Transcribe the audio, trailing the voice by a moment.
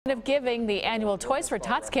Of giving, the annual Toys for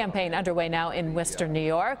Tots campaign underway now in Worcester, New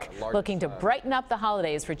York, looking to brighten up the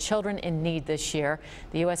holidays for children in need this year.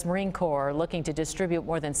 The U.S. Marine Corps looking to distribute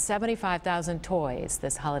more than 75,000 toys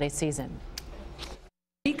this holiday season.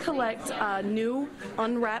 We collect new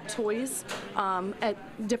unwrapped toys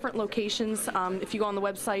at different locations. If you go on the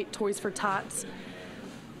website Toys for Tots,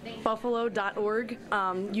 buffalo.org,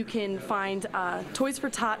 you can find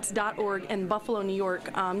toysfortots.org and Buffalo, New York.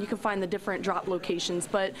 You can find the different drop locations,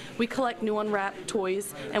 but we collect new unwrapped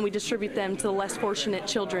toys and we distribute them to the less fortunate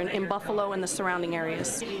children in Buffalo and the surrounding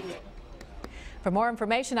areas. For more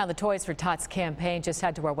information on the Toys for Tots campaign, just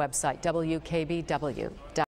head to our website, WKBW.com.